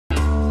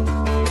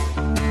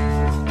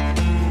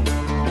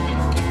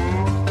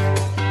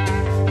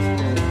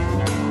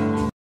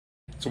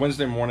It's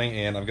Wednesday morning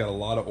and I've got a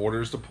lot of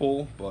orders to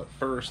pull, but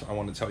first I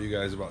want to tell you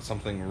guys about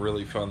something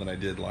really fun that I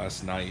did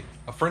last night.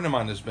 A friend of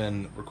mine has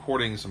been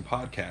recording some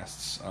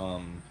podcasts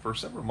for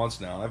several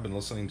months now. I've been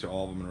listening to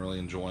all of them and really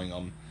enjoying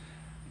them.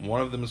 One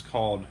of them is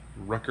called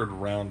Record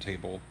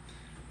Roundtable,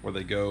 where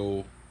they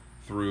go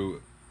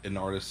through an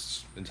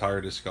artist's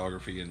entire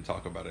discography and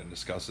talk about it and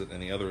discuss it.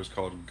 And the other is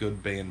called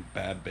Good Band,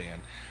 Bad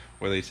Band,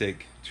 where they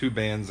take two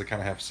bands that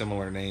kind of have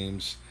similar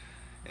names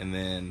and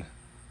then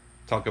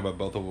talk about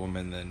both of them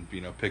and then,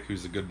 pick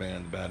who's the good band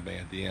and the bad band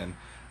at the end.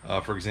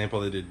 For example,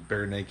 they did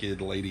Bare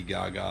Naked, Lady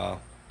Gaga,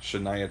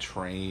 Shania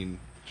Twain.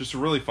 Just a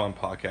really fun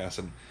podcast,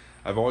 and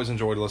I've always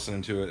enjoyed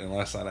listening to it, and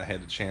last night I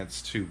had a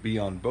chance to be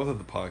on both of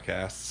the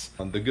podcasts.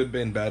 The Good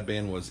Band, Bad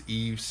Band was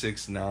Eve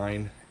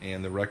 6ix9ine,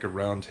 and the Record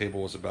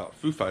Roundtable was about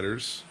Foo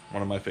Fighters,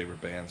 one of my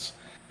favorite bands.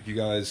 If you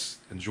guys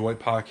enjoy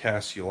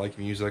podcasts, you like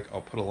music,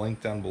 I'll put a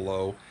link down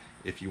below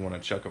if you want to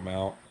check them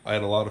out. I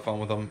had a lot of fun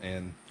with them,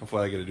 and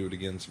hopefully I get to do it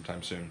again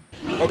sometime soon.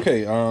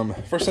 Okay,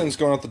 first thing that's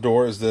going out the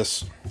door is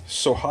this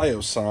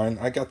Sohio sign.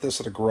 I got this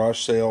at a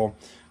garage sale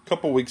a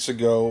couple weeks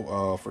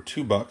ago for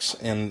 $2,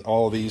 and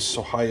all of these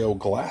Sohio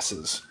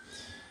glasses.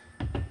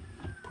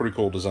 Pretty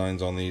cool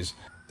designs on these.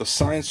 The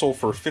sign sold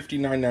for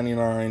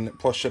 $59.99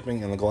 plus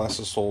shipping, and the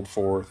glasses sold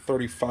for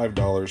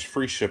 $35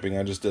 free shipping.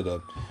 I just did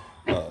a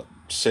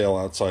sale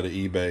outside of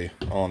eBay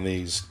on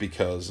these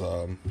because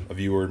a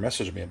viewer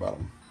messaged me about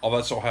them. All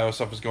that Ohio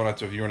stuff is going out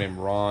to a viewer named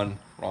Ron.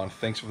 Ron,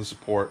 thanks for the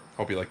support.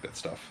 Hope you like that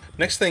stuff.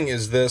 Next thing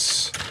is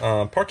this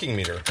parking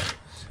meter.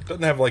 It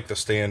doesn't have like the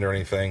stand or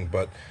anything,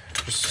 but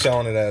just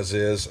selling it as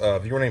is. A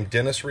viewer named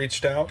Dennis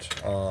reached out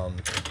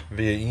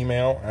via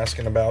email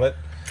asking about it,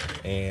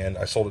 and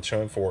I sold it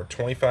to him for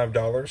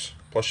 $25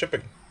 plus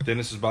shipping.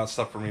 Dennis has bought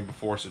stuff for me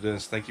before, so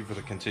Dennis, thank you for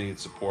the continued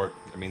support.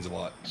 It means a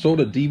lot. Sold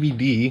a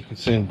DVD.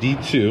 It's in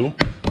D2.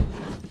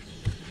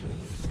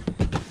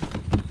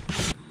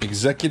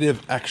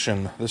 Executive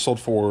Action. This sold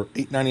for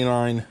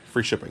 $8.99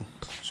 free shipping.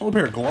 Sold a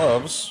pair of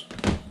gloves.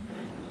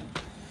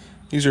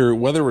 These are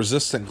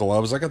weather-resistant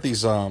gloves. I got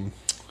these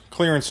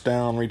clearance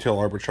down retail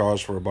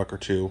arbitrage for $1 or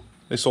 $2.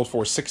 They sold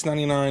for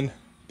 $6.99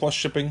 plus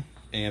shipping,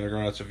 and they're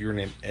going out to a viewer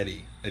named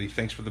Eddie. Eddie,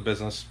 thanks for the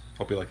business.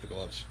 Hope you like the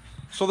gloves.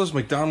 So this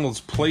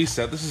McDonald's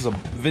playset. This is a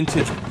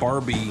vintage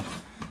Barbie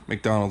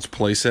McDonald's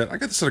playset. I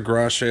got this at a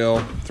garage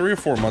sale 3 or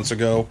 4 months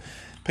ago.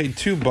 Paid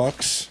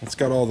 $2. It's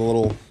got all the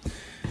little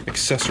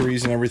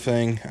accessories and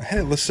everything. I had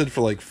it listed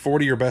for like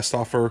 40 or best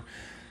offer.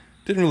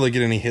 Didn't really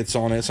get any hits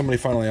on it. Somebody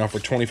finally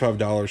offered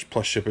 $25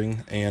 plus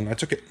shipping, and I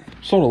took it.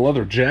 Sold a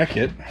leather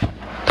jacket.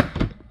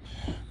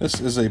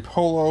 This is a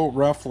Polo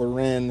Ralph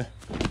Lauren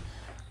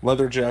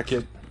leather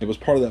jacket. It was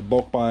part of that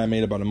bulk buy I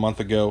made about a month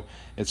ago.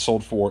 It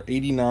sold for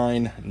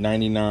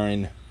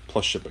 $89.99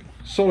 plus shipping.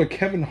 Sold a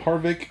Kevin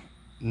Harvick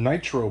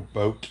Nitro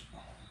boat.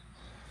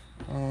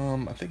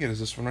 I think it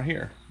is this one right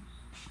here.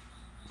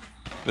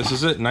 This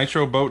is it,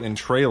 Nitro boat and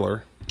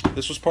trailer.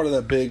 This was part of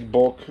that big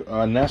bulk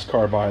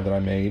NASCAR buy that I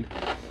made.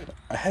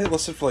 I had it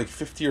listed for like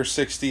 50 or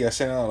 60. I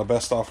sent out a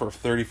best offer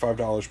of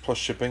 $35 plus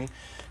shipping,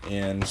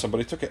 and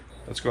somebody took it.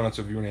 Let's go on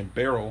to a viewer named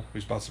Beryl,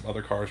 who's bought some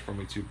other cars from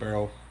me too.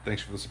 Beryl,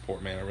 thanks for the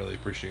support, man. I really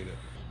appreciate it.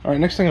 All right,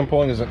 next thing I'm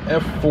pulling is an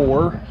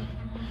F4.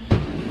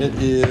 It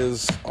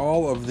is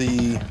all of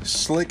the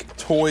Slick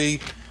Toy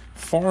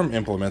farm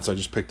implements I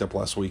just picked up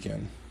last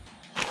weekend.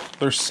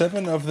 There's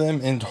 7 of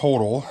them in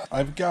total.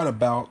 I've got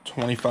about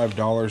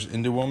 $25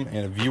 into them,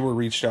 and a viewer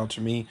reached out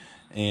to me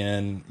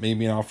and made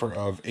me an offer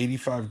of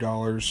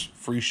 $85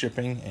 free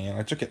shipping, and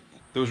I took it.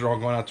 Those are all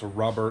going out to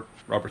Robert.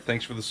 Robert,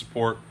 thanks for the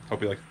support.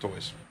 Hope you like the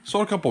toys.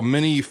 Sold a couple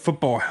mini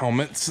football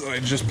helmets that I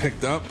just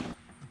picked up.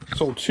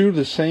 Sold 2 to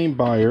the same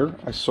buyer.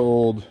 I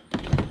sold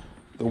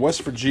the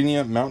West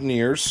Virginia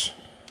Mountaineers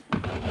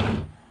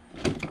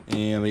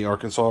and the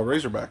Arkansas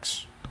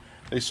Razorbacks.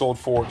 They sold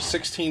for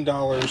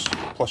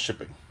 $16 plus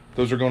shipping.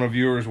 Those are going to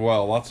viewers as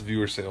well. Lots of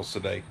viewer sales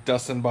today.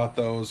 Dustin bought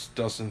those.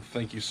 Dustin,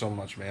 thank you so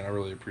much, man. I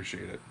really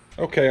appreciate it.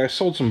 Okay, I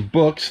sold some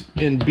books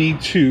in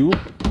B2.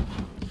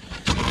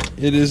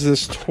 It is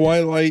this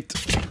Twilight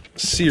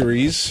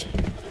series.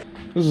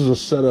 This is a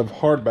set of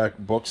hardback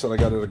books that I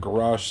got at a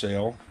garage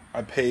sale.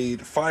 I paid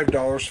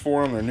 $5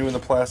 for them. They're new in the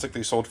plastic.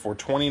 They sold for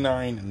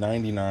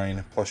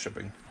 $29.99 plus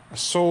shipping. I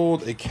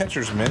sold a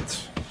catcher's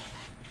mitt.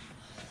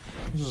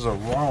 This is a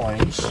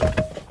Rawlings.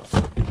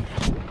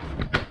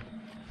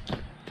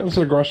 Got this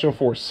at a garage sale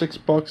for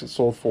 $6. It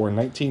sold for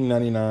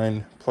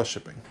 $19.99 plus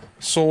shipping.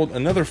 Sold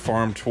another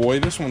farm toy.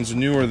 This one's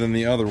newer than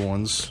the other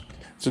ones.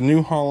 It's a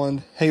New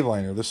Holland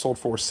Hayliner. This sold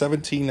for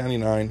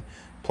 $17.99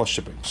 plus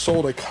shipping.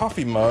 Sold a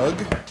coffee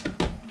mug.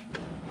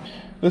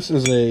 This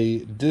is a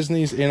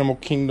Disney's Animal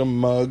Kingdom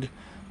mug.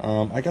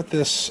 I got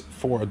this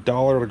for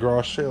 $1 at a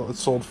garage sale. It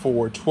sold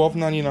for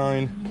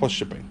 $12.99 plus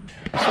shipping.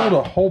 I sold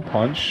a hole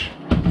punch.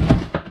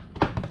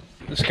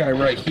 This guy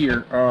right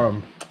here.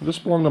 This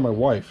belonged to my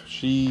wife.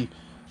 She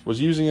was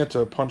using it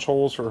to punch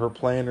holes for her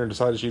planner and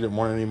decided she didn't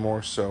want it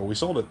anymore, so we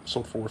sold it.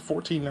 Sold for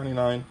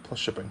 $14.99 plus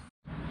shipping.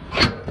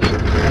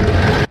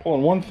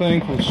 Pulling one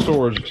thing from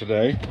storage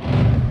today.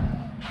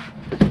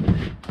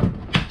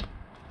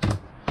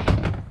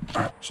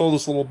 Sold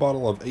this little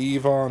bottle of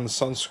Avon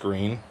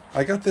sunscreen.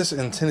 I got this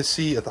in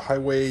Tennessee at the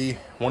Highway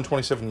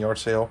 127 yard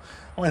sale.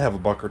 I might have a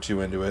buck or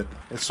two into it.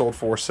 It sold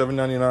for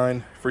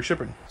 $7.99, free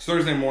shipping. It's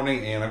Thursday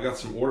morning and I've got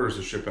some orders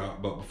to ship out,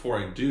 but before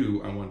I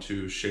do, I want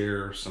to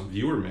share some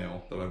viewer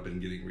mail that I've been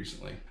getting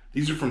recently.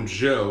 These are from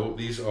Joe.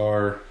 These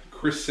are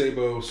Chris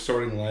Sabo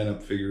starting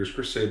lineup figures.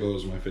 Chris Sabo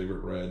is my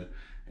favorite red,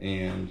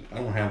 and I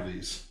don't have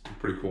these. They're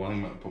pretty cool.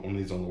 I'm gonna put one of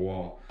these on the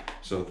wall.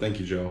 So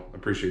thank you, Joe. I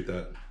appreciate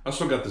that. I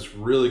also got this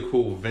really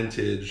cool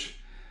vintage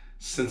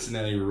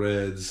Cincinnati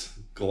Reds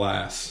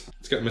glass.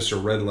 It's got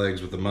Mr.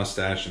 Redlegs with the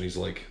mustache, and he's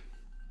like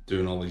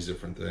doing all these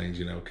different things,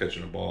 you know,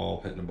 catching a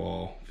ball, hitting a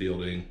ball,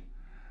 fielding.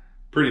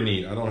 Pretty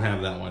neat. I don't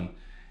have that one.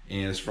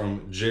 And it's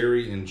from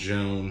Jerry and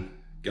Joan.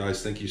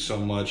 Guys, thank you so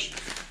much.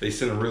 They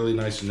sent a really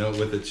nice note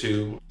with it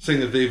too, saying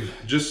that they've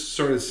just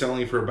started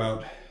selling for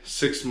about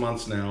 6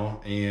 months now,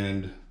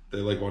 and they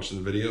like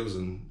watching the videos,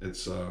 and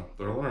it's they're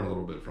learning a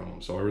little bit from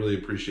them. So I really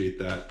appreciate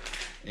that.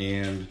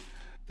 And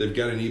they've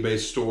got an eBay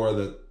store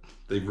that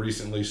they've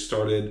recently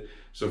started.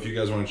 So if you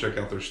guys want to check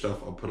out their stuff,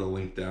 I'll put a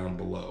link down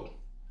below.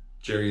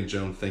 Jerry and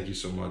Joan, thank you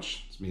so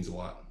much. This means a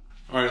lot.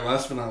 All right,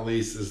 last but not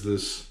least is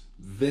this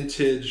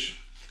vintage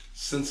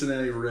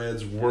Cincinnati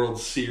Reds World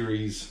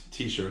Series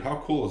t-shirt.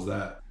 How cool is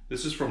that?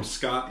 This is from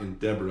Scott and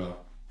Deborah.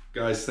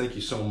 Guys, thank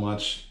you so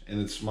much. And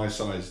it's my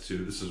size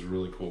too. This is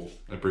really cool.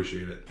 I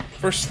appreciate it.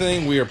 First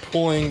thing we are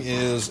pulling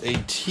is a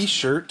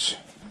t-shirt.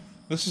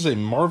 This is a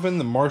Marvin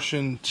the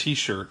Martian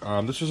t-shirt.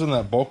 This was in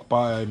that bulk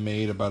buy I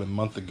made about a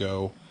month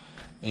ago.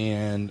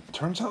 And it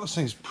turns out this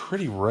thing's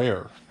pretty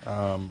rare.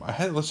 I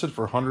had it listed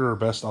for 100 or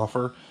best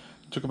offer.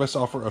 Took a best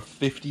offer of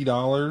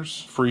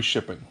 $50, free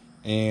shipping.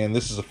 And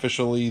this is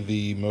officially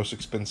the most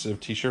expensive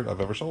t-shirt I've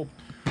ever sold.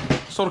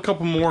 Sold a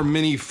couple more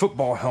mini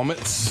football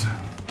helmets.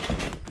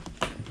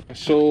 I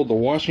sold the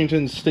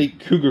Washington State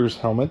Cougars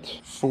helmet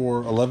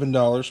for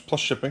 $11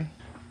 plus shipping.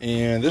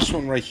 And this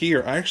one right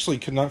here, I actually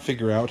could not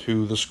figure out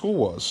who the school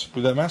was,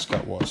 who that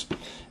mascot was.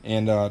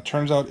 And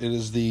turns out it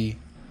is the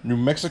New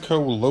Mexico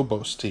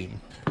Lobos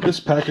team. This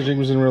packaging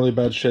was in really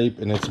bad shape,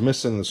 and it's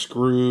missing the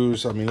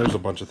screws. I mean, there's a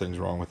bunch of things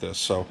wrong with this.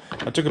 So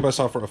I took a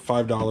best offer of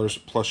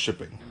 $5 plus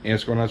shipping. And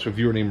it's going out to a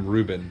viewer named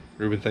Ruben.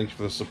 Ruben, thanks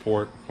for the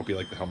support. Hope you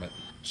like the helmet.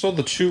 Sold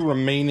the 2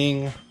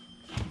 remaining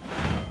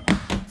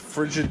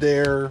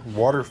Frigidaire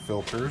water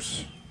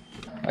filters.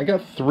 I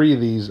got 3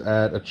 of these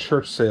at a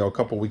church sale a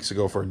couple weeks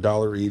ago for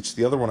 $1 each.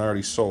 The other one I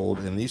already sold,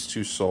 and these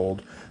 2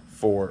 sold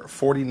for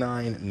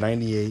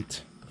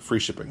 $49.98, free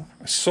shipping.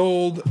 I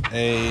sold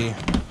a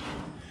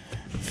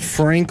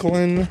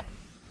Franklin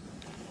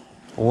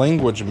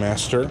Language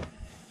Master.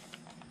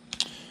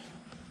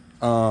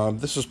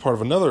 This is part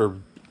of another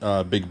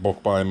big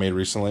bulk buy I made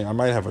recently. I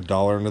might have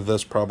 $1 into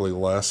this, probably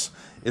less.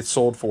 It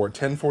sold for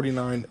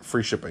 $10.49,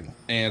 free shipping.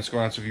 And it's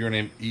going out to a viewer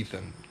named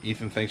Ethan.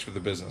 Ethan, thanks for the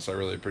business. I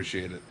really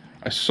appreciate it.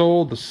 I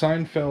sold the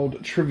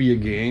Seinfeld trivia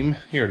game.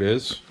 Here it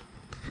is.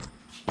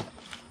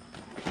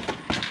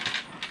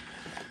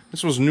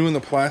 This was new in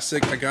the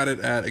plastic. I got it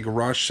at a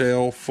garage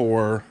sale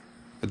for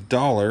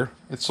 $1.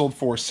 It sold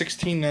for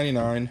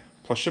 $16.99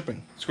 plus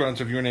shipping. Let's go down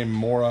to a viewer named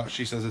Mora.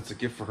 She says it's a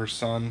gift for her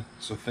son.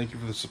 So thank you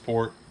for the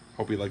support.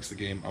 Hope he likes the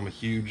game. I'm a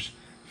huge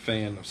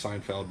fan of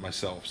Seinfeld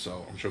myself,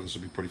 so I'm sure this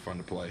will be pretty fun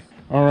to play.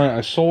 All right, I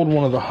sold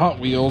one of the Hot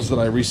Wheels that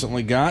I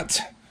recently got.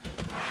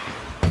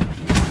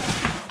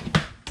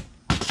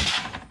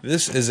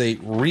 This is a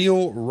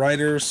Real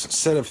Riders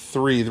set of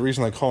 3. The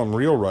reason I call them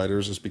Real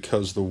Riders is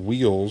because the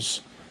wheels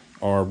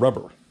are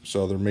rubber.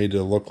 So they're made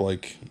to look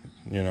like,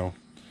 you know,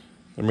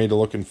 they're made to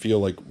look and feel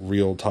like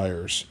real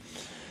tires.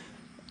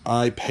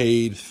 I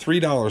paid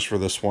 $3 for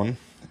this one,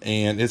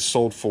 and it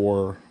sold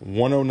for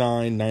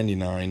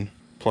 $109.99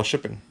 plus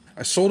shipping.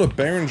 I sold a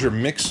Behringer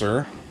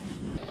mixer.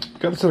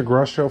 Got this at a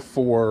garage sale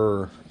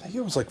for, I think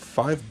it was like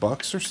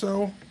 $5 or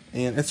so,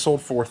 and it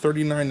sold for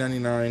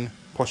 $39.99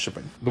 plus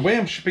shipping. The way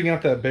I'm shipping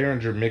out that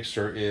Behringer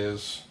mixer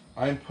is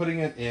I'm putting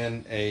it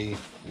in a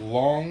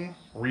long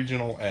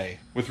regional A.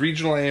 With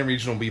regional A and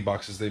regional B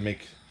boxes, they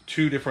make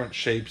 2 different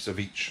shapes of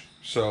each.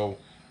 So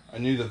I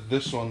knew that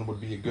this one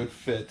would be a good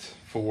fit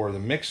for the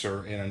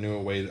mixer, and I knew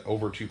it weighed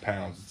over 2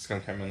 pounds. It's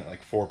going to come in at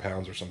like 4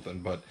 pounds or something,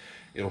 but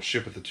it'll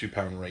ship at the 2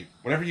 pound rate.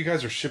 Whenever you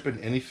guys are shipping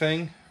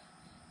anything,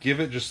 give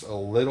it just a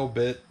little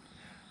bit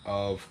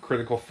of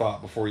critical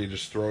thought before you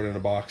just throw it in a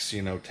box,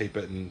 you know, tape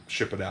it and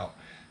ship it out.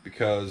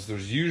 Because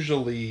there's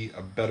usually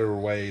a better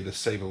way to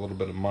save a little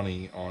bit of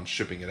money on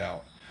shipping it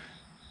out.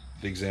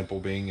 The example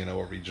being, you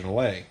know, a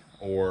regional A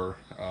or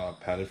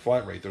padded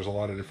flat rate. There's a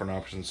lot of different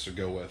options to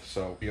go with.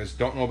 So if you guys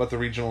don't know about the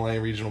regional A,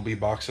 regional B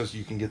boxes,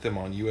 you can get them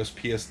on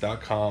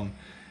USPS.com,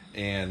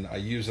 and I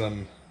use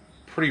them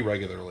pretty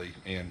regularly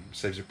and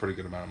saves a pretty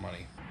good amount of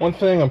money. One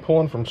thing I'm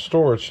pulling from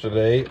storage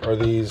today are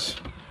these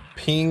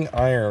Ping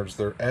irons.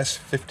 They're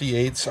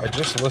S58s. I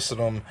just listed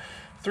them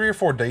 3 or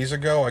 4 days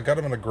ago. I got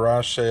them in a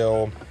garage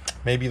sale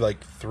maybe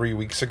like 3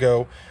 weeks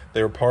ago.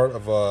 They were part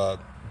of a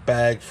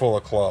bag full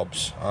of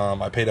clubs.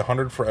 I paid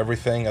 $100 for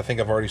everything. I think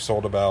I've already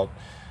sold about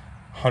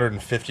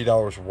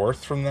 $150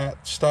 worth from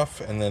that stuff,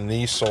 and then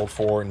these sold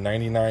for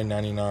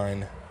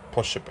 $99.99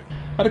 plus shipping.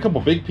 I had a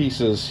couple big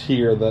pieces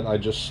here that I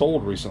just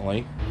sold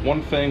recently.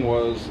 One thing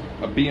was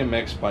a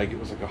BMX bike. It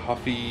was like a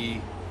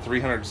Huffy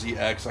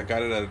 300ZX. I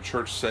got it at a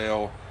church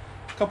sale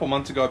a couple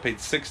months ago. I paid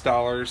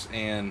 $6,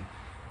 and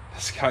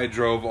this guy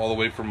drove all the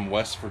way from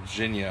West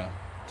Virginia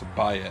to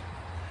buy it.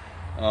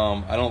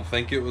 I don't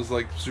think it was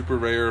like super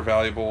rare or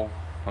valuable.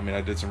 I mean,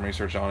 I did some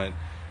research on it,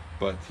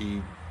 but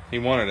he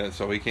wanted it,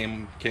 so he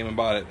came and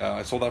bought it.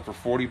 I sold that for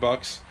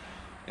 $40,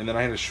 and then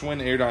I had a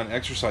Schwinn Airdyne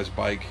exercise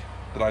bike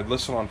that I'd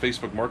listed on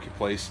Facebook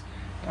Marketplace,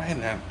 and I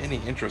didn't have any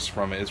interest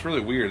from it. It's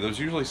really weird. Those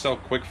usually sell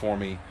quick for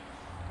me,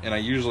 and I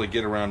usually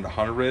get around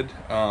 100.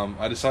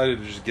 I decided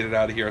to just get it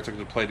out of here. I took it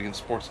to Play It Against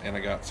Sports, and I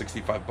got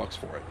 $65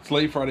 for it. It's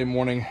late Friday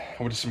morning.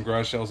 I went to some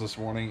garage sales this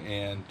morning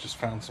and just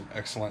found some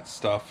excellent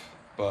stuff.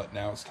 But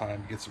now it's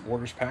time to get some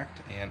orders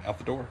packed and out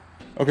the door.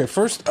 Okay,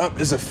 first up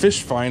is a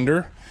fish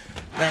finder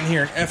down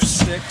here in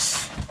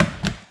F6.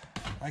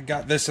 I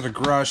got this at a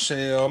garage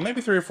sale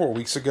maybe 3 or 4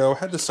 weeks ago.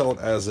 Had to sell it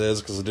as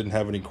is because it didn't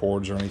have any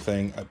cords or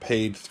anything. I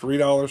paid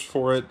 $3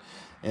 for it,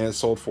 and it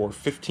sold for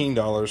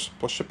 $15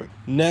 plus shipping.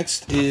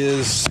 Next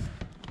is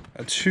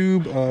a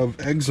tube of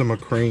eczema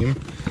cream.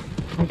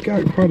 I've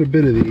got quite a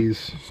bit of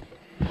these.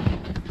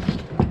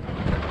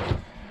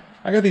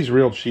 I got these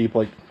real cheap,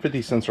 like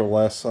 50 cents or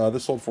less.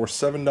 This sold for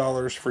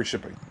 $7, free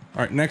shipping.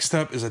 All right, next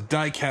up is a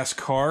die-cast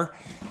car.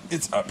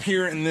 It's up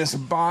here in this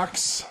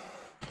box.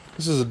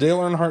 This is a Dale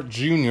Earnhardt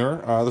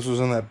Jr. This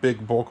was in that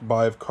big bulk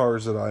buy of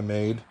cars that I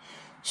made.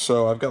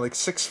 So I've got like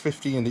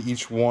 $6.50 into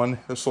each one.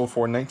 This sold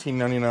for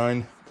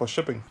 $19.99 plus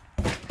shipping.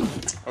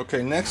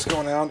 Okay, next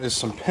going out is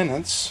some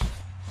pennants.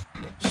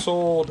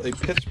 Sold a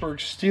Pittsburgh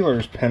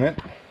Steelers pennant.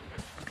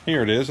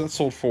 Here it is. That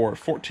sold for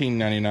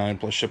 $14.99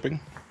 plus shipping.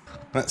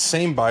 That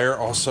same buyer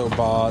also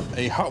bought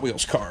a Hot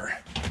Wheels car.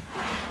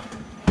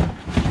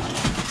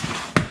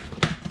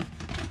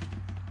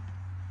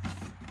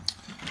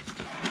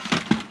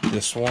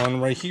 This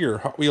one right here,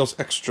 Hot Wheels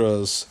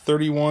Extras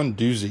 31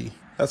 doozy.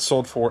 That's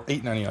sold for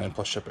 $8.99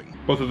 plus shipping.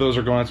 Both of those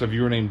are going out to a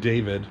viewer named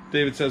David.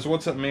 David says,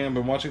 "What's up, man?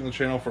 Been watching the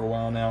channel for a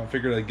while now.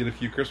 Figured I'd get a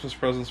few Christmas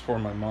presents for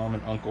my mom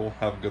and uncle.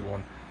 Have a good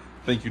one."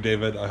 Thank you,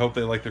 David. I hope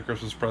they like their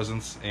Christmas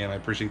presents, and I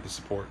appreciate the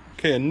support.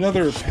 Okay,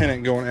 another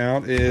pennant going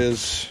out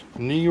is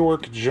New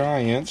York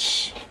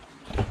Giants.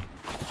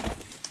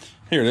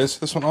 Here it is.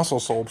 This one also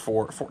sold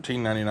for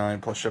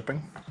 $14.99 plus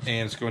shipping.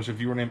 And it's going to a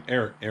viewer named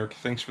Eric. Eric,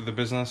 thanks for the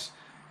business.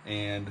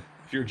 And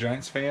if you're a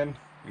Giants fan,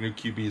 your new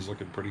QB is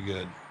looking pretty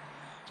good.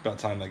 It's about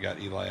time they got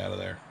Eli out of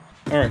there.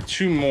 All right,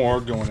 2 more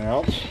going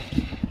out.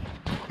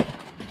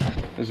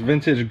 There's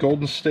vintage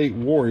Golden State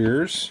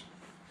Warriors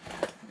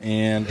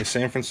and a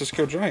San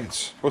Francisco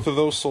Giants. Both of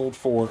those sold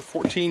for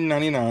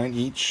 $14.99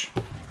 each.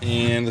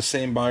 And the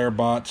same buyer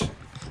bought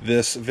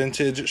this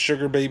vintage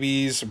Sugar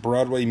Babies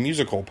Broadway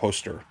musical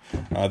poster.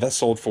 That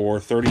sold for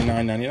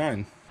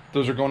 $39.99.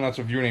 Those are going out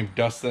to a viewer named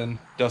Dustin.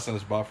 Dustin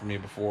has bought from me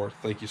before.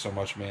 Thank you so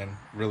much, man.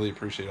 Really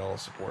appreciate all the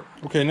support.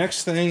 Okay,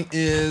 next thing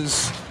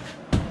is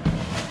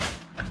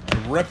a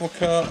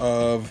replica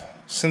of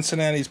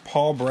Cincinnati's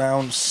Paul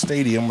Brown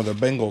Stadium where the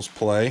Bengals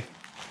play.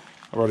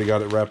 I've already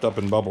got it wrapped up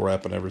in bubble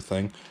wrap and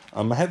everything.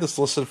 I had this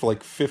listed for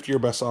like 50 or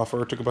best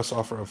offer. Took a best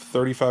offer of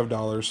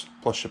 $35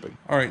 plus shipping.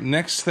 All right,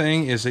 next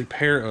thing is a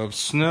pair of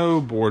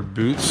snowboard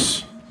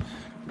boots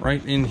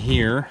right in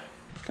here.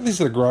 Got these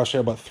at the garage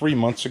sale about 3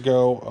 months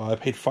ago. I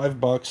paid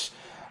 $5.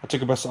 I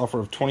took a best offer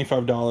of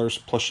 $25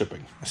 plus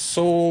shipping. I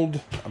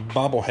sold a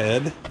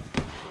bobblehead,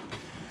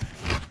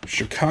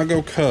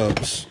 Chicago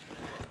Cubs.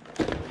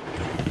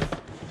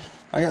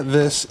 I got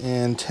this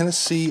in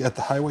Tennessee at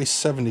the Highway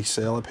 70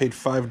 sale. I paid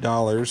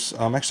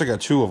 $5. Actually, I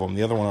got 2 of them.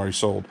 The other one already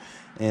sold.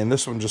 And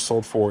this one just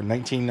sold for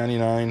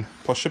 $19.99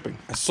 plus shipping.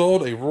 I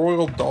sold a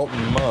Royal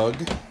Dalton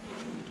mug.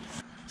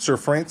 Sir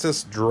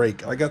Francis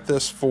Drake. I got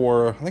this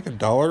for, I think,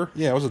 $1.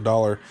 Yeah, it was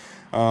 $1.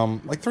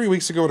 Like 3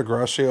 weeks ago at a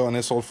garage sale, and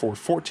it sold for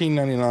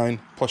 $14.99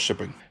 plus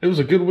shipping. It was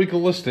a good week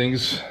of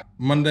listings.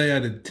 Monday I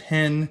did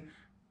 10.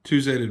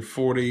 Tuesday I did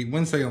 40.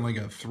 Wednesday I only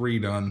got 3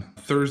 done.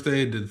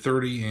 Thursday I did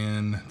 30,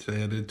 and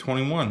today I did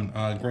 21.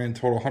 Grand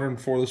total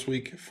 104 this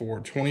week for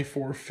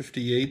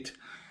 $24.58.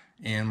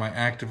 And my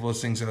active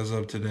listings as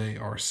of today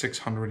are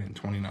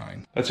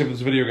 629. That's it for this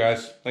video,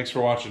 guys. Thanks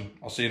for watching.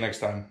 I'll see you next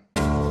time.